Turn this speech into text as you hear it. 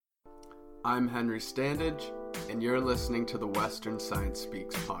I'm Henry Standage, and you're listening to the Western Science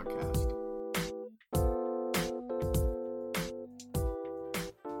Speaks podcast.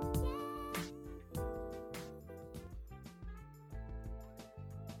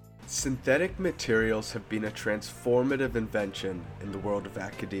 Synthetic materials have been a transformative invention in the world of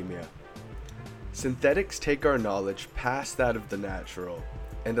academia. Synthetics take our knowledge past that of the natural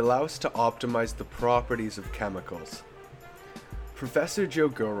and allow us to optimize the properties of chemicals. Professor Joe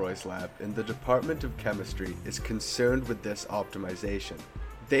Gilroy's lab in the Department of Chemistry is concerned with this optimization.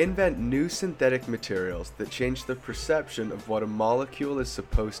 They invent new synthetic materials that change the perception of what a molecule is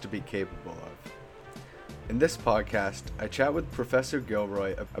supposed to be capable of. In this podcast, I chat with Professor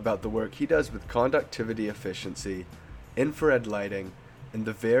Gilroy about the work he does with conductivity efficiency, infrared lighting, and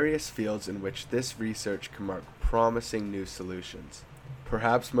the various fields in which this research can mark promising new solutions,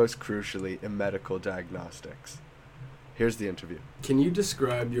 perhaps most crucially in medical diagnostics. Here's the interview. Can you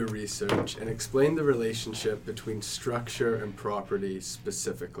describe your research and explain the relationship between structure and property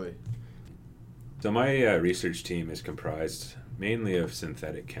specifically? So my research team is comprised mainly of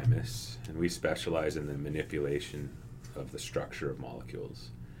synthetic chemists, and we specialize in the manipulation of the structure of molecules.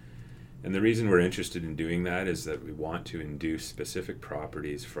 And the reason we're interested in doing that is that we want to induce specific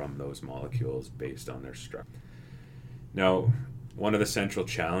properties from those molecules based on their structure. Now, one of the central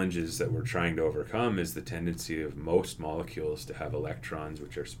challenges that we're trying to overcome is the tendency of most molecules to have electrons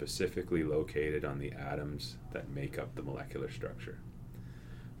which are specifically located on the atoms that make up the molecular structure.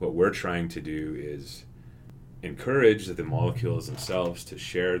 What we're trying to do is encourage the molecules themselves to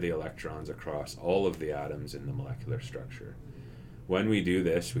share the electrons across all of the atoms in the molecular structure. When we do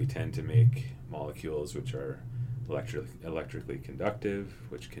this, we tend to make molecules which are electrically conductive,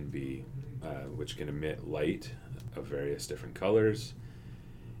 which can emit light of various different colors.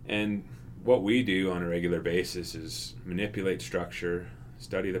 And what we do on a regular basis is manipulate structure,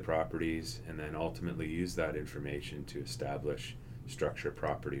 study the properties, and then ultimately use that information to establish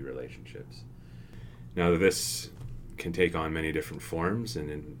structure-property relationships. Now, this can take on many different forms,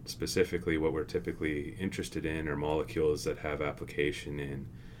 and specifically what we're typically interested in are molecules that have application in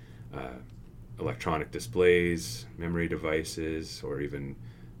electronic displays, memory devices, or even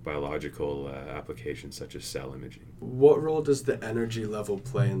biological applications such as cell imaging. What role does the energy level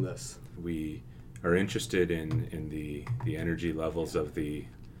play in this? We are interested in the energy levels of the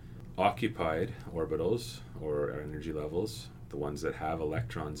occupied orbitals or energy levels, the ones that have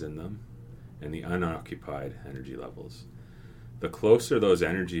electrons in them, and the unoccupied energy levels. The closer those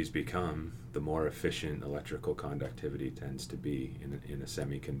energies become, the more efficient electrical conductivity tends to be in a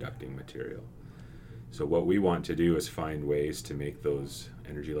semiconducting material. So what we want to do is find ways to make those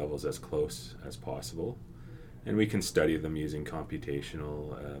energy levels as close as possible, and we can study them using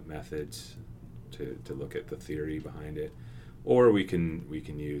computational methods to look at the theory behind it, or we can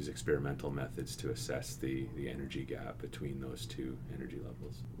use experimental methods to assess the energy gap between those two energy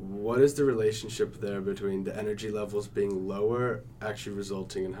levels. What is the relationship there between the energy levels being lower actually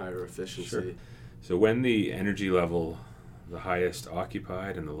resulting in higher efficiency? Sure. So when the energy level, the highest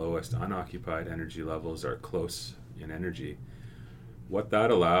occupied and the lowest unoccupied energy levels are close in energy, what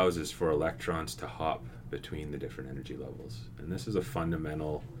that allows is for electrons to hop between the different energy levels. And this is a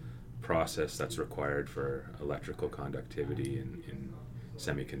fundamental process that's required for electrical conductivity in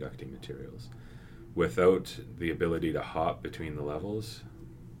semiconducting materials. Without the ability to hop between the levels,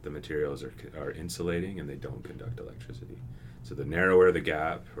 the materials are insulating and they don't conduct electricity. So the narrower the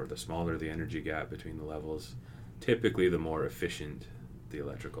gap or the smaller the energy gap between the levels, typically the more efficient the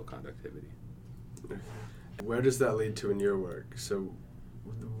electrical conductivity. Where does that lead to in your work? So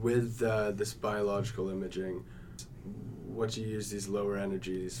with this biological imaging, what do you use these lower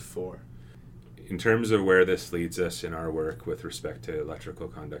energies for? In terms of where this leads us in our work with respect to electrical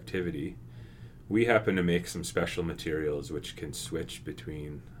conductivity, we happen to make some special materials which can switch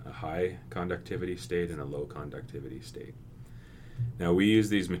between a high conductivity state and a low conductivity state. Now, we use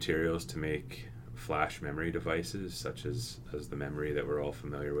these materials to make flash memory devices, such as the memory that we're all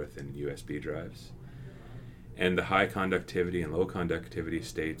familiar with in USB drives. And the high conductivity and low conductivity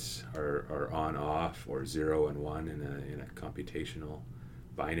states are on, off, or 0 and 1 in a computational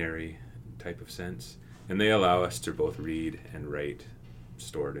binary type of sense. And they allow us to both read and write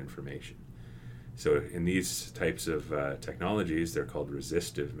stored information. So in these types of technologies, they're called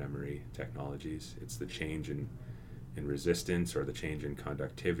resistive memory technologies. It's the change in resistance or the change in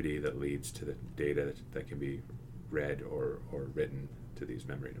conductivity that leads to the data that can be read or written to these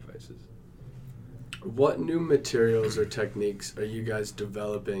memory devices. What new materials or techniques are you guys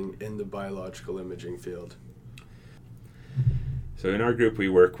developing in the biological imaging field? So in our group, we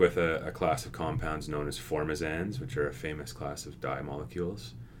work with a class of compounds known as formazans, which are a famous class of dye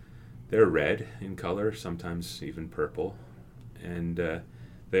molecules. They're red in color, sometimes even purple. And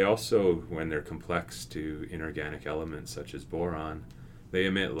they also, when they're complex to inorganic elements such as boron, they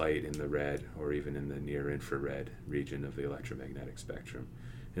emit light in the red or even in the near-infrared region of the electromagnetic spectrum.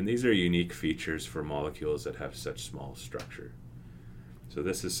 And these are unique features for molecules that have such small structure. So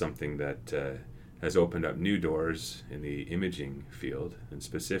this is something that has opened up new doors in the imaging field, and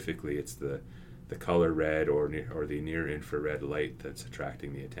specifically it's the color red or the near-infrared light that's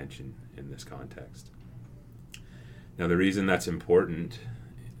attracting the attention in this context. Now the reason that's important,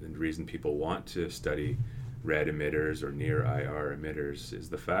 and the reason people want to study red emitters or near IR emitters, is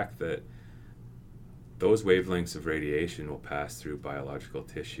the fact that those wavelengths of radiation will pass through biological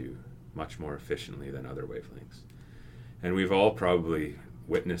tissue much more efficiently than other wavelengths. And we've all probably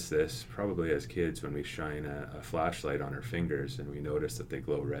witnessed this, probably as kids, when we shine a flashlight on our fingers and we notice that they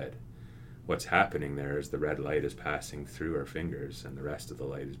glow red. What's happening there is the red light is passing through our fingers and the rest of the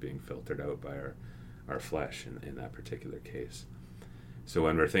light is being filtered out by our flesh in that particular case. So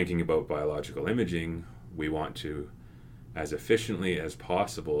when we're thinking about biological imaging, we want to, as efficiently as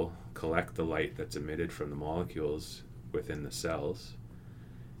possible, collect the light that's emitted from the molecules within the cells.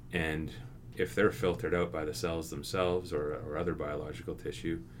 And if they're filtered out by the cells themselves or other biological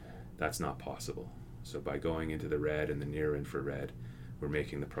tissue, that's not possible. So by going into the red and the near infrared, we're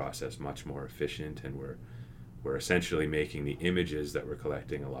making the process much more efficient, and we're essentially making the images that we're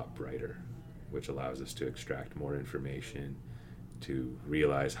collecting a lot brighter, which allows us to extract more information, to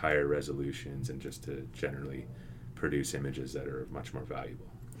realize higher resolutions, and just to generally produce images that are much more valuable.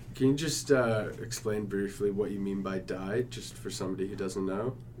 Can you just explain briefly what you mean by dye, just for somebody who doesn't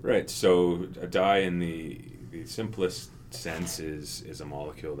know? Right, so a dye in the simplest sense is a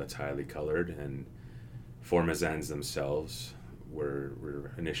molecule that's highly colored, and formazans themselves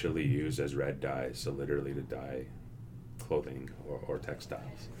were initially used as red dyes, so literally to dye clothing or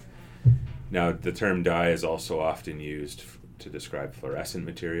textiles. Now, the term dye is also often used to describe fluorescent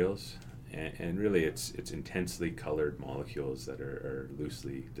materials, and really it's intensely colored molecules that are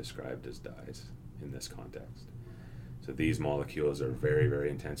loosely described as dyes in this context. So these molecules are very, very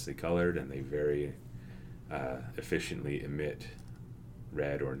intensely colored, and they very efficiently emit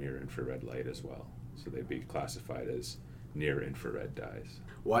red or near infrared light as well. So they'd be classified as near infrared dyes.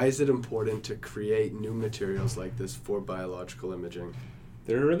 Why is it important to create new materials like this for biological imaging?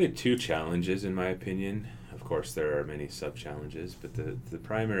 There are really two challenges, in my opinion. Of course, there are many sub-challenges, but the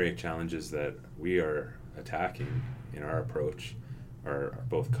primary challenges that we are attacking in our approach are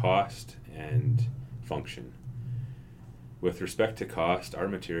both cost and function. With respect to cost, our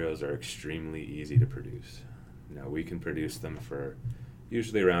materials are extremely easy to produce. Now, we can produce them for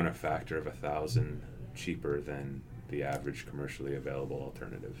usually around a factor of 1,000 cheaper than the average commercially available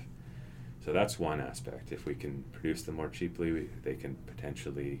alternative. So that's one aspect. If we can produce them more cheaply, they can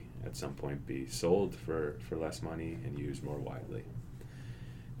potentially at some point be sold for less money and used more widely.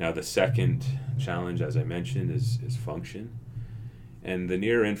 Now the second challenge, as I mentioned, is function. And the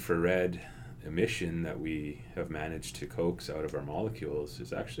near infrared emission that we have managed to coax out of our molecules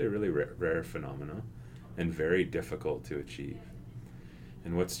is actually a really rare phenomenon and very difficult to achieve.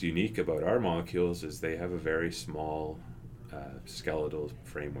 And what's unique about our molecules is they have a very small skeletal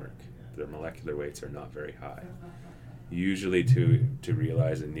framework. Their molecular weights are not very high. Usually to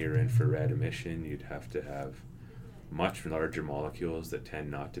realize a near infrared emission, you'd have to have much larger molecules that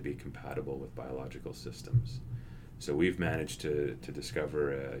tend not to be compatible with biological systems. So we've managed to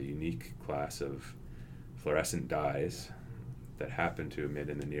discover a unique class of fluorescent dyes that happen to emit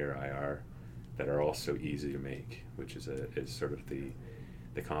in the near IR that are also easy to make, which is sort of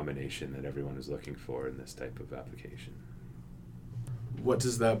the combination that everyone is looking for in this type of application. What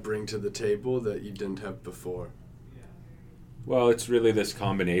does that bring to the table that you didn't have before? Well, it's really this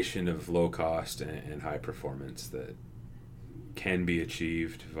combination of low cost and high performance that can be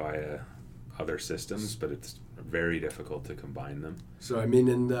achieved via other systems, but it's very difficult to combine them. So I mean,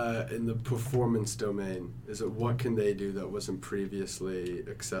 in the performance domain, what can they do that wasn't previously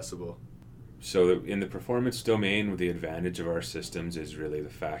accessible? So in the performance domain, the advantage of our systems is really the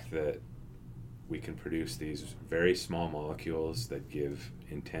fact that we can produce these very small molecules that give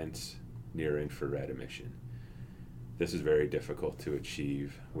intense near infrared emission. This is very difficult to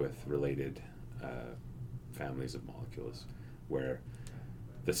achieve with related families of molecules, where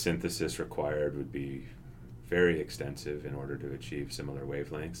the synthesis required would be very extensive in order to achieve similar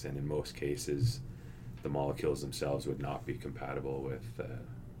wavelengths, and in most cases the molecules themselves would not be compatible with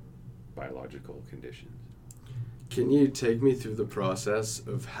biological conditions. Can you take me through the process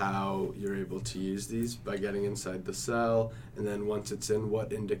of how you're able to use these by getting inside the cell, and then once it's in,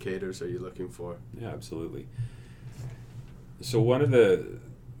 what indicators are you looking for? Yeah, absolutely. So one of the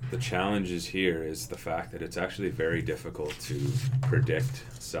The challenges here is the fact that it's actually very difficult to predict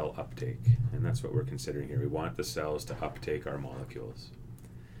cell uptake, and that's what we're considering here. We want the cells to uptake our molecules.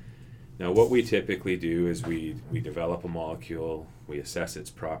 Now, what we typically do is we develop a molecule, we assess its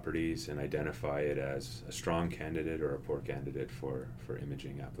properties, and identify it as a strong candidate or a poor candidate for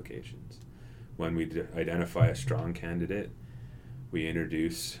imaging applications. When we identify a strong candidate, we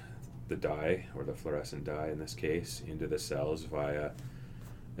introduce the dye, or the fluorescent dye in this case, into the cells via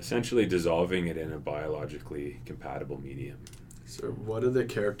essentially dissolving it in a biologically compatible medium. So what are the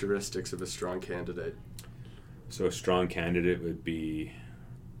characteristics of a strong candidate? So a strong candidate would be,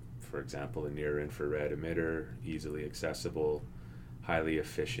 for example, a near-infrared emitter, easily accessible, highly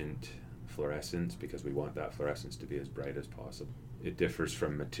efficient fluorescence, because we want that fluorescence to be as bright as possible. It differs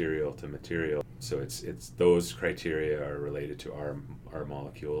from material to material, so it's those criteria are related to our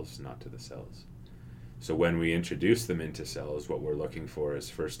molecules, not to the cells. So when we introduce them into cells, what we're looking for is,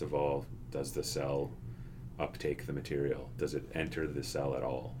 first of all, does the cell uptake the material? Does it enter the cell at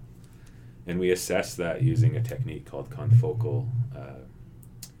all? And we assess that using a technique called confocal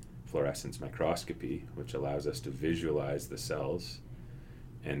fluorescence microscopy, which allows us to visualize the cells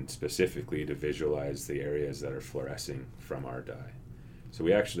and specifically to visualize the areas that are fluorescing from our dye. So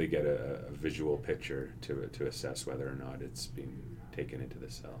we actually get a visual picture to assess whether or not it's being taken into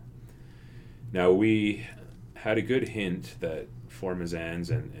the cell. Now, we had a good hint that formazans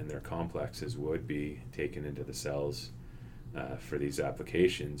and their complexes would be taken into the cells for these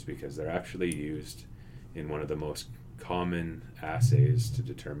applications, because they're actually used in one of the most common assays to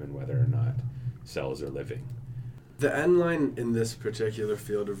determine whether or not cells are living. The end line in this particular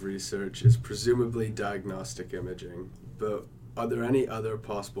field of research is presumably diagnostic imaging, but are there any other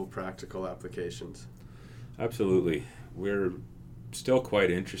possible practical applications? Absolutely. We're still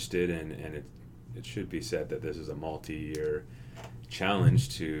quite interested, and it should be said that this is a multi-year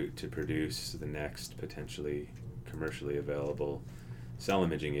challenge to produce the next potentially commercially available cell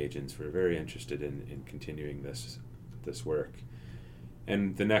imaging agents. We're very interested in continuing this work.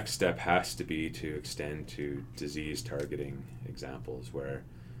 And the next step has to be to extend to disease targeting examples, where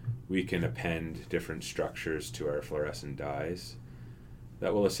we can append different structures to our fluorescent dyes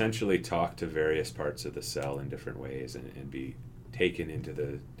that will essentially talk to various parts of the cell in different ways and be taken into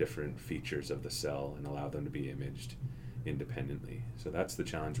the different features of the cell and allow them to be imaged independently. So that's the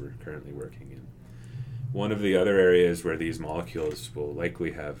challenge we're currently working in. One of the other areas where these molecules will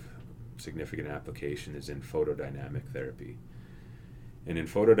likely have significant application is in photodynamic therapy. And in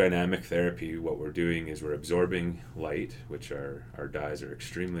photodynamic therapy, what we're doing is we're absorbing light, which our dyes are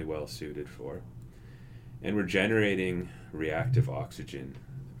extremely well suited for, and we're generating reactive oxygen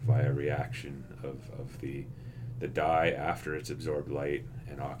via reaction of the dye after it's absorbed light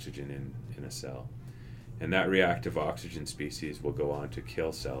and oxygen in a cell. And that reactive oxygen species will go on to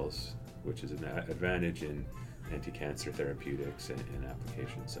kill cells, which is an advantage in anti-cancer therapeutics and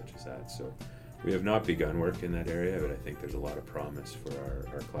applications such as that. So we have not begun work in that area, but I think there's a lot of promise for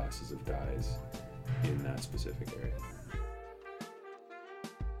our classes of dyes in that specific area.